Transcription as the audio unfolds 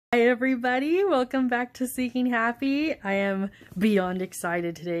Hi everybody, welcome back to Seeking Happy. I am beyond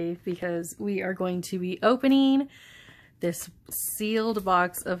excited today because we are going to be opening this sealed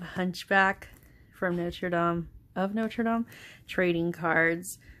box of Hunchback from Notre Dame trading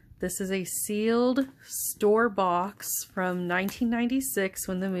cards. This is a sealed store box from 1996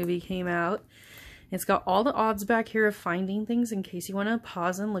 when the movie came out. It's got all the odds back here of finding things in case you want to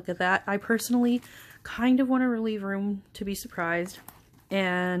pause and look at that. I personally kind of want to leave room to be surprised.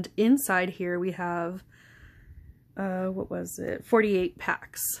 And inside here we have, 48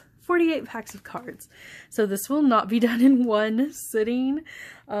 packs. 48 packs of cards. So this will not be done in one sitting.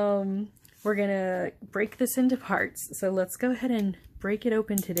 We're gonna break this into parts. So let's go ahead and break it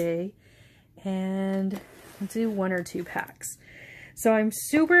open today and do 1 or 2 packs. So I'm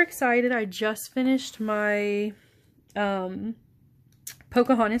super excited. I just finished my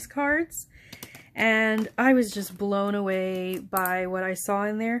Pocahontas cards. And I was just blown away by what I saw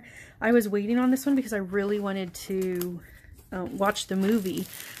in there. I was waiting on this one because I really wanted to watch the movie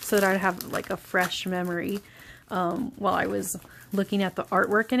so that I'd have like a fresh memory while I was looking at the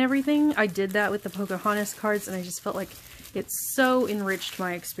artwork and everything. I did that with the Pocahontas cards and I just felt like it so enriched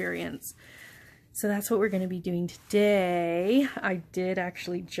my experience. So that's what we're going to be doing today. I did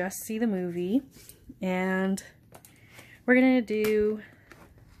actually just see the movie and we're going to do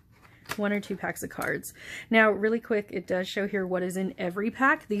 1 or 2 packs of cards. Now, really quick, it does show here what is in every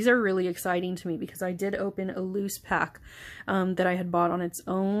pack. These are really exciting to me because I did open a loose pack that I had bought on its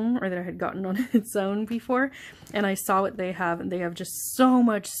own, or that I had gotten on its own before, and I saw what they have, and they have just so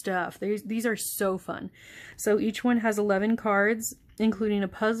much stuff. These are so fun. So each one has 11 cards, including a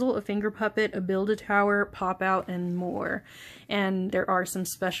puzzle, a finger puppet, a build-a-tower, pop-out, and more. And there are some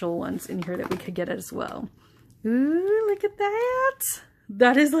special ones in here that we could get as well. Ooh, look at that!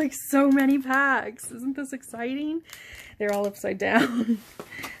 That is like so many packs. Isn't this exciting? They're all upside down.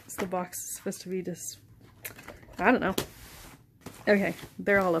 So the box is supposed to be just, I don't know. Okay,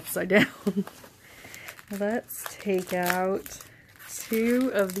 they're all upside down. Let's take out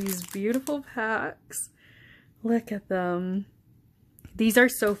 2 of these beautiful packs. Look at them. These are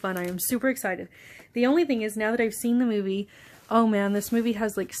so fun. I am super excited. The only thing is, now that I've seen the movie, oh man, this movie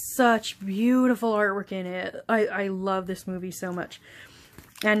has like such beautiful artwork in it. I love this movie so much.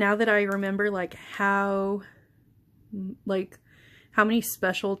 And now that I remember like how many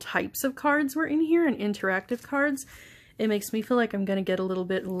special types of cards were in here and interactive cards, it makes me feel like I'm gonna get a little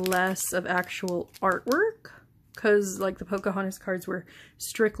bit less of actual artwork, because like the Pocahontas cards were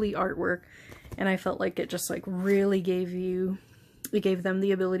strictly artwork, and I felt like it just like really gave them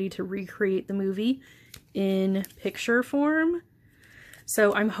the ability to recreate the movie in picture form.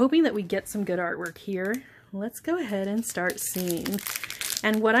 So I'm hoping that we get some good artwork here. Let's go ahead and start seeing.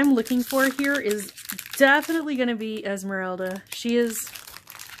 And what I'm looking for here is definitely going to be Esmeralda. She has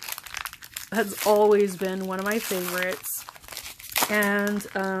always been one of my favorites. And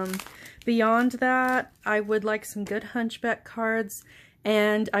beyond that, I would like some good Hunchback cards,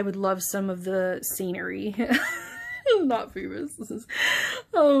 and I would love some of the scenery. Not Phoebus.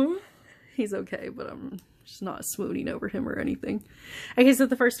 He's okay, but I'm just not swooning over him or anything. Okay, so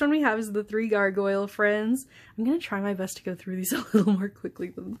the first one we have is the 3 gargoyle friends. I'm gonna try my best to go through these a little more quickly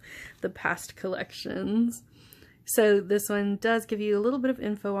than the past collections. So this one does give you a little bit of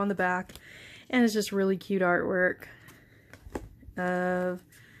info on the back, and it's just really cute artwork of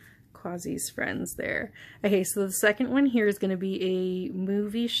Quasi's friends there. Okay, so the second one here is going to be a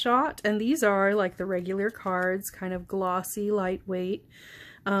movie shot, and these are like the regular cards, kind of glossy, lightweight.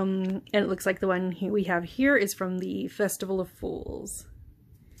 And it looks like the one we have here is from the Festival of Fools,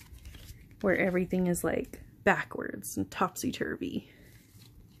 where everything is like backwards and topsy-turvy.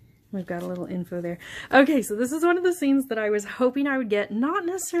 We've got a little info there. Okay, so this is one of the scenes that I was hoping I would get. Not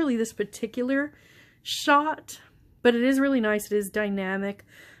necessarily this particular shot, but it is really nice. It is dynamic,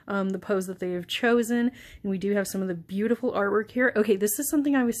 the pose that they have chosen, and we do have some of the beautiful artwork here. Okay, this is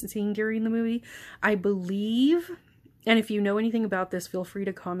something I was seeing during the movie, I believe. And if you know anything about this, feel free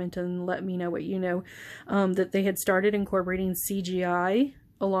to comment and let me know what you know. That they had started incorporating CGI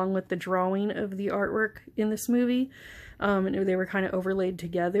along with the drawing of the artwork in this movie. And they were kind of overlaid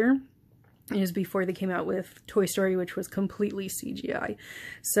together. It was before they came out with Toy Story, which was completely CGI.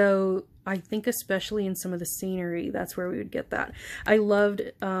 So I think especially in some of the scenery, that's where we would get that. I loved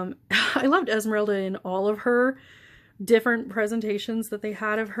Esmeralda in all of her different presentations that they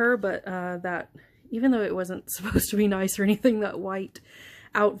had of her, but that, even though it wasn't supposed to be nice or anything, that white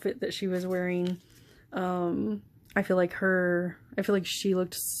outfit that she was wearing, I feel like she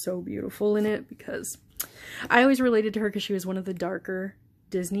looked so beautiful in it, because I always related to her because she was one of the darker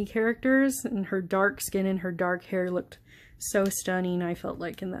Disney characters, and her dark skin and her dark hair looked So stunning, I felt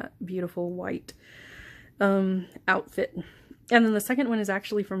like, in that beautiful white outfit. And then the second one is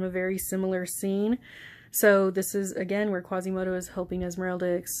actually from a very similar scene. So this is, again, where Quasimodo is helping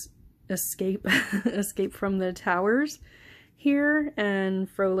Esmeralda escape from the towers here, and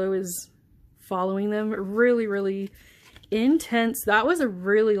Frollo is following them. Really, really intense. That was a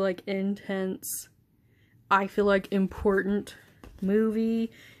really, like, intense, I feel like, important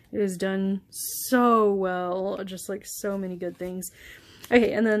movie. It was done so well, just like so many good things.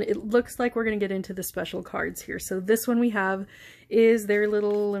 Okay, and then it looks like we're going to get into the special cards here. So this one we have is their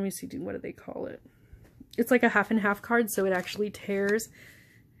little, let me see, what do they call it? It's like a half and half card, so it actually tears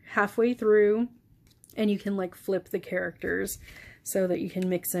halfway through, and you can like flip the characters so that you can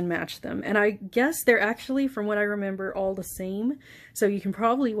mix and match them. And I guess they're actually, from what I remember, all the same. So you can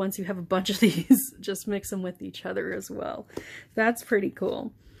probably, once you have a bunch of these, just mix them with each other as well. That's pretty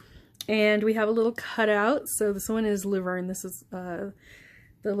cool. And we have a little cutout. So this one is Laverne. This is the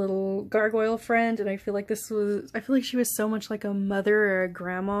little gargoyle friend. And I feel like she was so much like a mother or a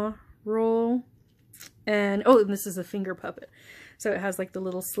grandma role. And, oh, and this is a finger puppet. So it has like the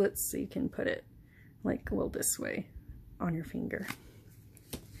little slits so you can put it like, well, this way on your finger.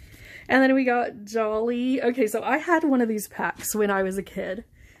 And then we got Jolly. Okay, so I had one of these packs when I was a kid.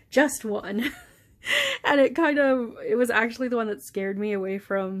 Just one. And it was actually the one that scared me away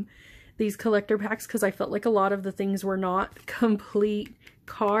from these collector packs, because I felt like a lot of the things were not complete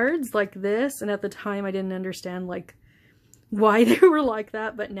cards like this, and at the time I didn't understand like why they were like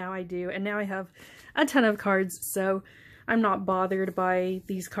that, but now I do, and now I have a ton of cards, so I'm not bothered by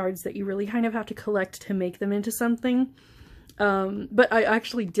these cards that you really kind of have to collect to make them into something. But I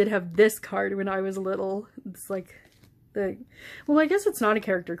actually did have this card when I was little. It's like well, I guess it's not a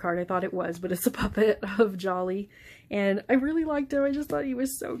character card. I thought it was, but it's a puppet of Jolly. And I really liked him. I just thought he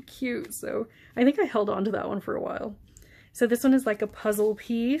was so cute. So I think I held on to that one for a while. So this one is like a puzzle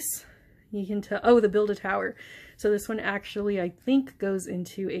piece. You can tell, oh, the Build-A-Tower. So this one actually, I think, goes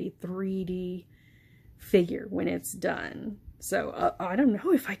into a 3D figure when it's done. So I don't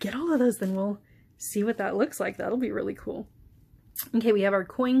know, if I get all of those, then we'll see what that looks like. That'll be really cool. Okay, we have our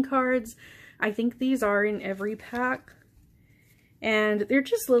coin cards. I think these are in every pack. And they're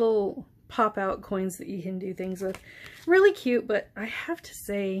just little pop-out coins that you can do things with. Really cute, but I have to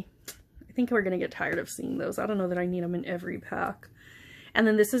say, I think we're going to get tired of seeing those. I don't know that I need them in every pack. And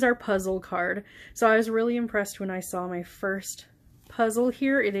then this is our puzzle card. So I was really impressed when I saw my first puzzle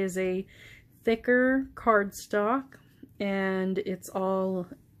here. It is a thicker cardstock, and it's all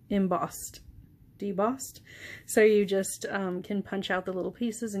debossed. So you just can punch out the little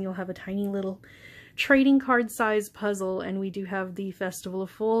pieces, and you'll have a tiny little trading card size puzzle. And we do have the Festival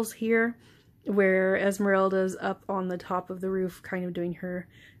of Fools here, where Esmeralda's up on the top of the roof kind of doing her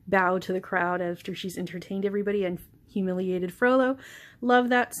bow to the crowd after she's entertained everybody and humiliated Frollo. Love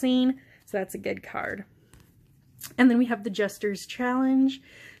that scene. So that's a good card. And then we have the Jester's Challenge.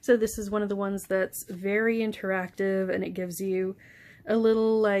 So this is one of the ones that's very interactive, and it gives you a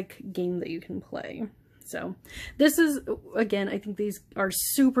little like game that you can play. So this is, again, I think these are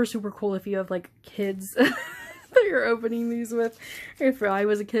super, super cool if you have like kids that you're opening these with. If I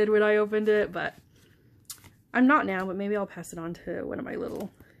was a kid when I opened it, but I'm not now, but maybe I'll pass it on to one of my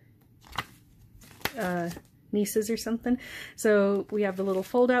little nieces or something. So we have the little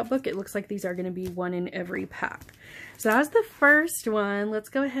fold-out book. It looks like these are going to be one in every pack. So that was the first one. Let's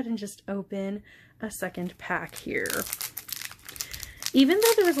go ahead and just open a second pack here. Even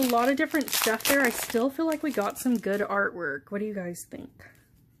though there was a lot of different stuff there, I still feel like we got some good artwork. What do you guys think?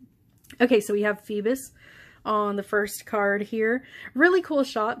 Okay, so we have Phoebus on the first card here. Really cool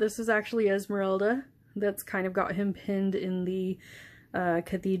shot. This is actually Esmeralda. That's kind of got him pinned in the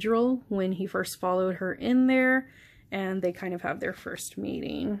cathedral when he first followed her in there, and they kind of have their first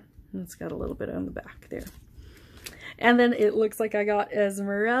meeting. It's got a little bit on the back there. And then it looks like I got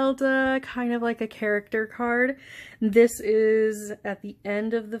Esmeralda, kind of like a character card. This is at the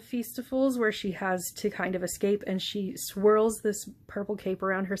end of the Feast of Fools, where she has to kind of escape, and she swirls this purple cape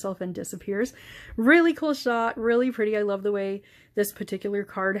around herself and disappears. Really cool shot, really pretty. I love the way this particular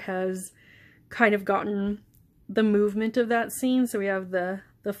card has kind of gotten the movement of that scene. So we have the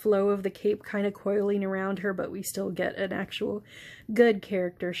flow of the cape kind of coiling around her, but we still get an actual good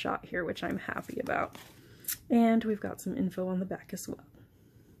character shot here, which I'm happy about. And we've got some info on the back as well.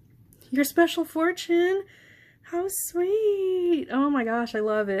 Your special fortune. How sweet. Oh my gosh, I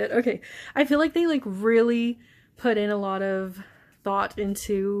love it. Okay, I feel like they like really put in a lot of thought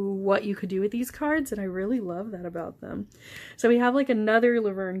into what you could do with these cards, and I really love that about them. So we have like another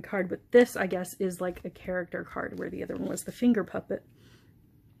Laverne card, but this I guess is like a character card, where the other one was the finger puppet.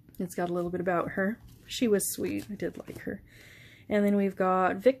 It's got a little bit about her. She was sweet. I did like her. And then we've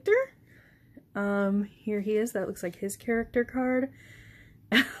got Victor. Here he is. That looks like his character card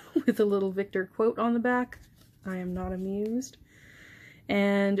with a little Victor quote on the back. I am not amused.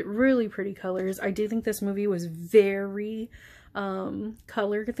 And really pretty colors. I do think this movie was very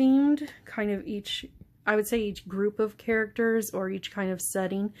color themed. Kind of each, I would say each group of characters or each kind of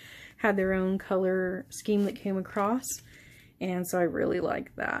setting had their own color scheme that came across. And so I really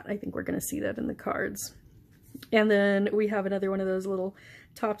like that. I think we're going to see that in the cards. And then we have another one of those little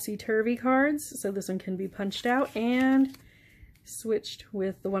topsy-turvy cards. So this one can be punched out and switched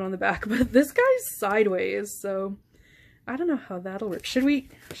with the one on the back. But this guy's sideways, so I don't know how that'll work. Should we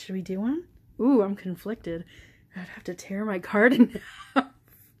do one? Ooh, I'm conflicted. I'd have to tear my card in half.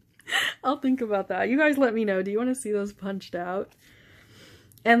 I'll think about that. You guys let me know. Do you want to see those punched out?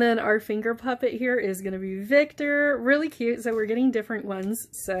 And then our finger puppet here is going to be Victor. Really cute. So we're getting different ones.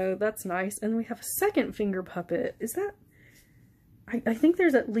 So that's nice. And we have a second finger puppet. Is that... I think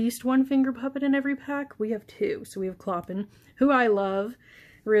there's at least one finger puppet in every pack. We have two. So we have Cloppin, who I love.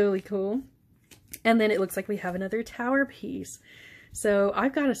 Really cool. And then it looks like we have another tower piece. So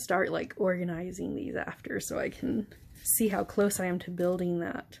I've got to start like organizing these after so I can see how close I am to building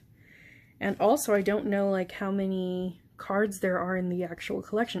that. And also I don't know like how many cards there are in the actual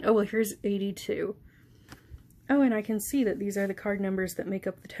collection. Oh, well, here's 82. Oh, and I can see that these are the card numbers that make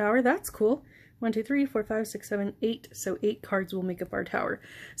up the tower. That's cool. 1, 2, 3, 4, 5, 6, 7, 8. So 8 cards will make up our tower.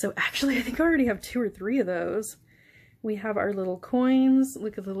 So actually, I think I already have 2 or 3 of those. We have our little coins.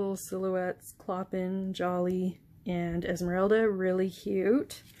 Look at the little silhouettes. Cloppin, Jolly, and Esmeralda. Really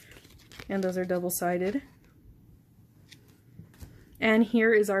cute. And those are double-sided. And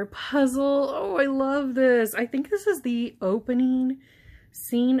here is our puzzle. Oh, I love this. I think this is the opening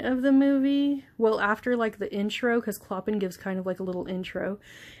scene of the movie. Well, after like the intro, because Cloppin gives kind of like a little intro.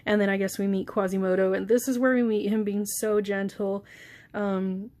 And then I guess we meet Quasimodo, and this is where we meet him being so gentle.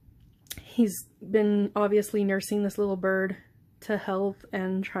 He's been obviously nursing this little bird to health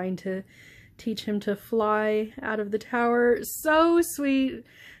and trying to teach him to fly out of the tower. So sweet,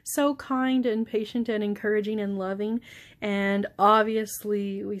 so kind and patient and encouraging and loving. And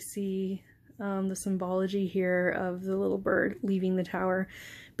obviously we see the symbology here of the little bird leaving the tower,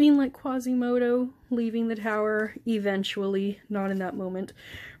 being like Quasimodo leaving the tower eventually, not in that moment.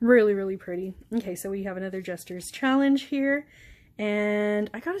 Really, really pretty. Okay, so we have another Jester's Challenge here, and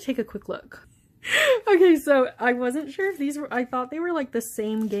I gotta take a quick look. Okay, so I wasn't sure if these were, I thought they were like the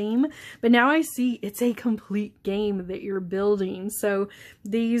same game, but now I see it's a complete game that you're building. So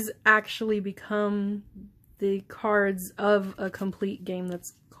these actually become the cards of a complete game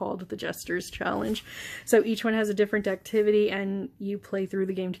that's called the Jester's Challenge. So each one has a different activity and you play through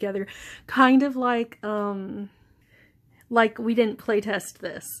the game together. Kind of like we didn't playtest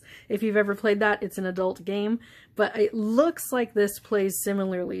this. If you've ever played that, it's an adult game, but it looks like this plays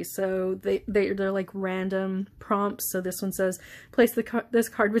similarly. So they're like random prompts. So this one says, place this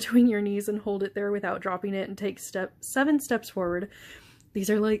card between your knees and hold it there without dropping it and take 7 steps forward. These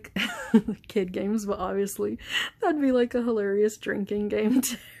are like kid games, but obviously that'd be like a hilarious drinking game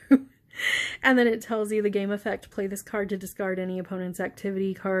too. And then it tells you the game effect, play this card to discard any opponent's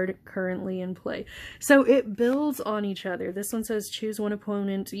activity card currently in play. So it builds on each other. This one says choose one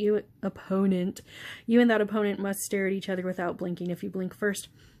opponent. You and that opponent must stare at each other without blinking. If you blink first,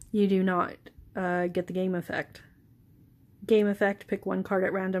 you do not get the game effect. Game effect, pick one card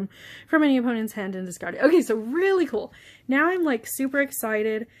at random from any opponent's hand and discard it. Okay, so really cool. Now I'm like super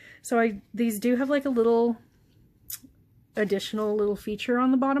excited. So these do have like a little additional little feature on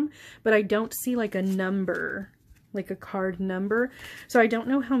the bottom, but I don't see like a number, like a card number. So I don't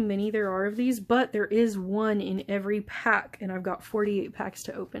know how many there are of these, but there is one in every pack, and I've got 48 packs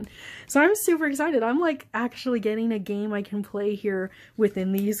to open. So I'm super excited. I'm like actually getting a game I can play here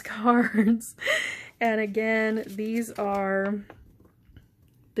within these cards. And again, these are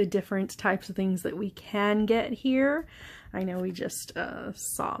the different types of things that we can get here. I know we just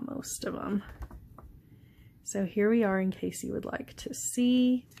saw most of them. So here we are in case you would like to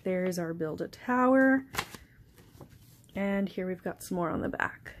see. There's our build a tower. And here we've got some more on the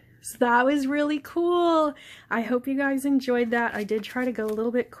back. So that was really cool. I hope you guys enjoyed that. I did try to go a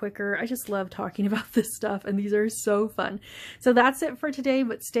little bit quicker. I just love talking about this stuff and these are so fun. So that's it for today,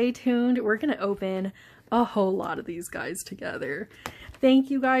 but stay tuned. We're going to open a whole lot of these guys together. Thank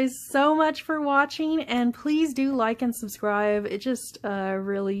you guys so much for watching, and please do like and subscribe. It just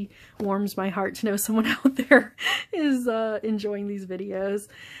really warms my heart to know someone out there is enjoying these videos.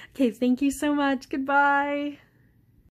 Okay, thank you so much. Goodbye.